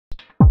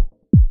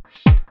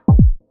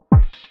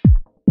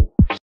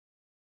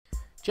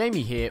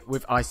Jamie here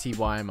with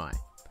I.C.Y.M.I.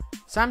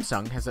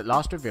 Samsung has at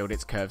last revealed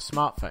its curved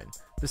smartphone,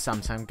 the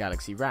Samsung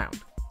Galaxy Round.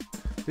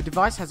 The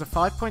device has a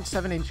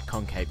 5.7-inch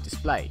concave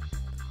display.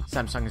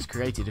 Samsung has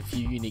created a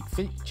few unique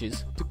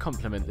features to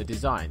complement the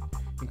design,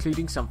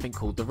 including something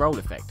called the roll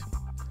effect.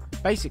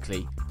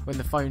 Basically, when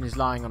the phone is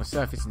lying on a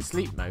surface in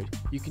sleep mode,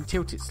 you can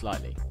tilt it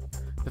slightly.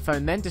 The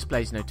phone then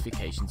displays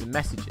notifications and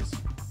messages.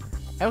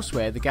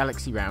 Elsewhere, the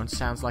Galaxy Round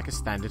sounds like a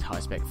standard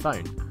high-spec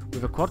phone,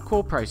 with a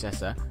quad-core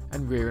processor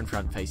and rear and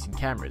front-facing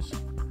cameras.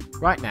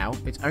 Right now,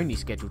 it's only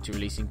scheduled to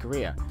release in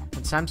Korea,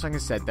 and Samsung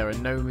has said there are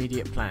no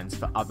immediate plans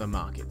for other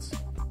markets.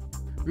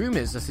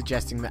 Rumours are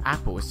suggesting that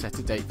Apple has set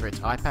a date for its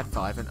iPad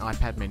 5 and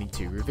iPad Mini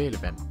 2 reveal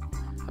event.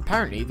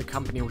 Apparently, the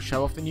company will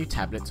show off the new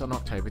tablets on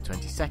October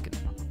 22nd.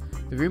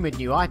 The rumoured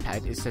new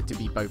iPad is said to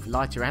be both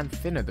lighter and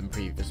thinner than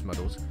previous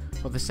models,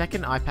 while the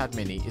second iPad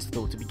Mini is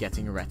thought to be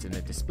getting a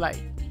Retina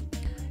display.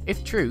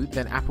 If true,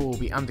 then Apple will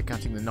be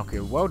undercutting the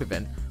Nokia World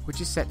event,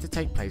 which is set to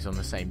take place on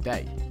the same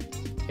day.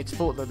 It's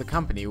thought that the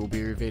company will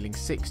be revealing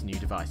 6 new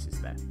devices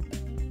there.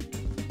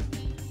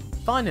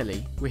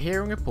 Finally, we're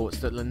hearing reports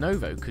that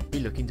Lenovo could be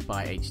looking to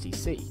buy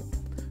HTC.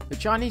 The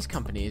Chinese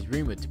company is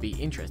rumoured to be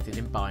interested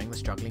in buying the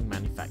struggling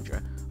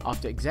manufacturer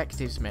after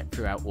executives met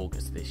throughout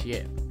August this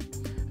year.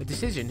 A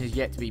decision has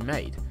yet to be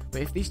made,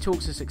 but if these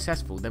talks are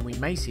successful, then we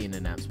may see an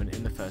announcement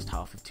in the first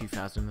half of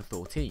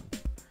 2014.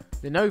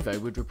 Lenovo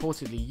would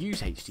reportedly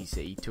use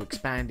HTC to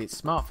expand its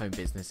smartphone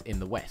business in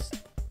the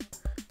West.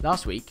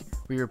 Last week,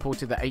 we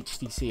reported that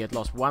HTC had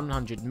lost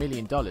 $100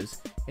 million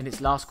in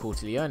its last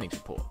quarterly earnings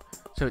report,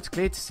 so it's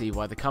clear to see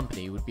why the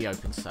company would be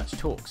open to such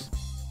talks.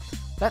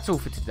 That's all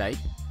for today.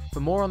 For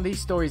more on these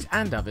stories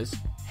and others,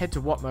 head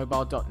to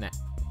whatmobile.net.